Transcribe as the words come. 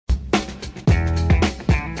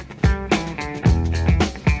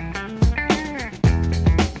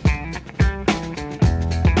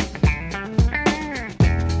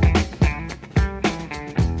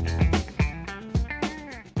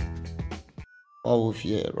Wolf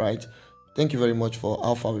here, right? Thank you very much for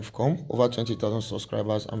how far we've come. Over 20,000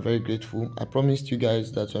 subscribers. I'm very grateful. I promised you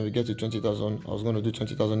guys that when we get to 20,000, I was going to do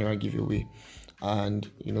 20,000 naira giveaway. And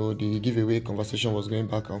the giveaway conversation was going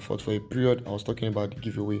back and forth for a period. I was talking about the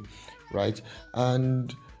giveaway, right?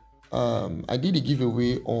 And I did the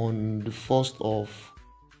giveaway on the 1st of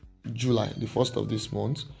July, the 1st of this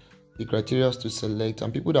month. The criteria to select,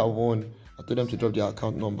 and people that won, I told them to drop their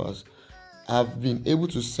account numbers. I've been able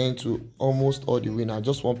to send to almost all the winners.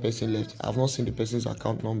 Just one person left. I've not seen the person's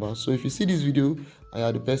account number. So if you see this video and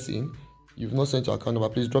you're the person, you've not sent your account number,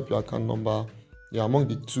 please drop your account number. You're among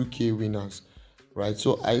the 2K winners, right?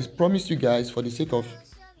 So I promised you guys, for the sake of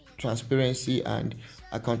transparency and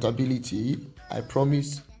accountability, I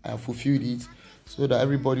promise I have fulfilled it so that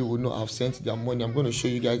everybody will know I've sent their money. I'm going to show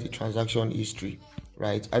you guys the transaction history,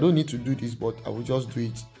 right? I don't need to do this, but I will just do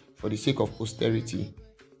it for the sake of posterity.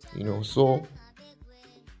 So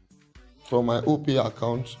from my OPay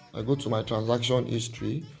account, I go to my transaction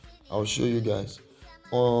history. I'll show you guys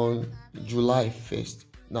on July 1st.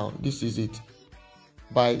 Now this is it.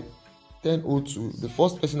 By 10:02, the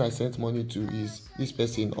first person I sent money to is this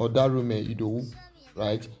person, Odarume Idowu,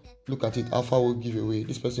 right? Look at it, Alpha will give away.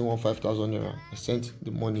 This person won 5,000 naira. I sent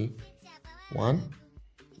the money. One.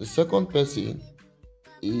 The second person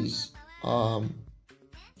is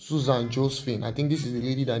Susan Josephine. I think this is the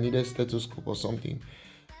lady that needed stethoscope or something.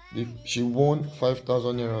 She won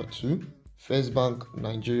 5,000 naira too. First Bank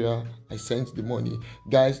Nigeria. I sent the money.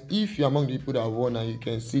 Guys, if you're among the people that won and you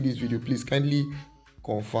can see this video, please kindly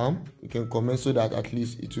confirm. You can comment so that at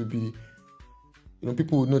least it will be,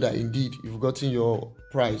 people will know that indeed you've gotten your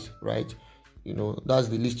prize, right? That's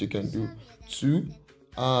the least you can do. Two,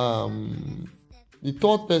 the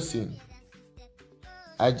third person,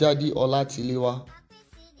 Ajadi Olatilewa.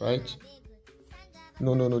 Right?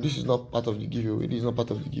 No, this is not part of the giveaway. This is not part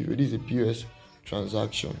of the giveaway. This is a POS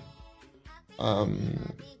transaction.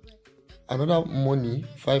 Another money,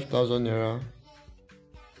 5,000 naira.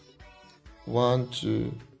 One,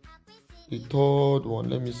 two. The third one,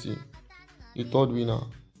 let me see. The third winner.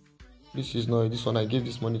 This is not this one. I gave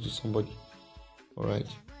this money to somebody. All right.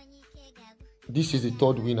 This is the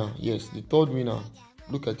third winner. Yes, the third winner.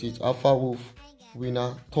 Look at it. Alpha Wolf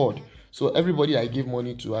winner third. So everybody I gave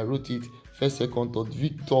money to, I wrote it first, second, third.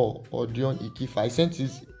 Victor Odion Ikifa. I sent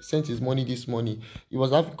his money this morning. He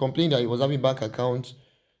was complaining that he was having bank account.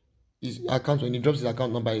 His account, when he drops his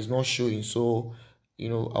account number, is not showing. So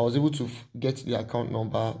I was able to get the account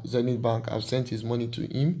number. Zenith Bank. I've sent his money to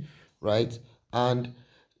him, right? And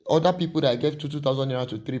other people that I gave 2,000 naira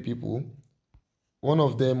to 3 people. One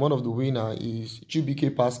of the winner is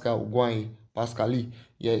Chubike Pascal Ugwai Pascali.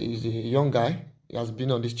 Yeah, he's a young guy. He has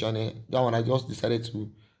been on this channel. That one I just decided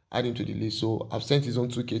to add him to the list. So I've sent his own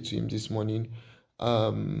 2K to him this morning.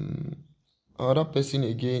 Another person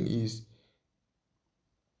again is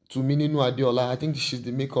Tumininu Adeola. I think she's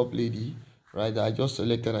the makeup lady, right? That I just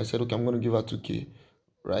selected. I said, okay, I'm going to give her 2K,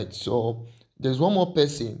 right? So there's one more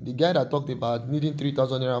person, the guy that talked about needing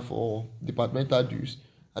 3,000 naira for departmental dues.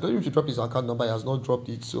 I told him to drop his account number. He has not dropped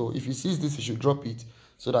it. So if he sees this, he should drop it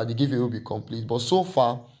so that the giveaway will be complete. But so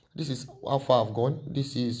far, this is how far I've gone.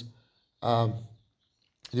 This is the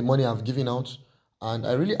money I've given out, and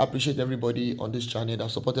I really appreciate everybody on this channel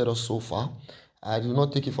that supported us so far. I do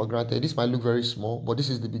not take it for granted. This might look very small, but this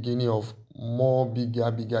is the beginning of more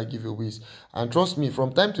bigger giveaways. And trust me,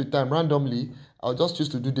 from time to time, randomly, I'll just choose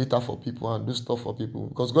to do data for people and do stuff for people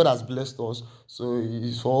because God has blessed us. So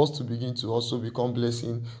it's for us to begin to also become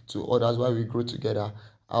blessing to others while we grow together.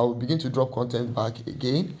 I'll begin to drop content back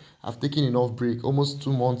again. I've taken enough break, almost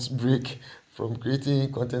 2 months break from creating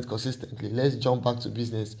content consistently. Let's jump back to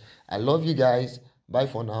business. I love you guys. Bye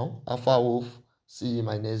for now. Alpha Wolf. See you in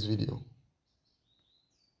my next video.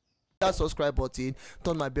 That subscribe button,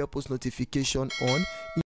 turn my bell post notification on.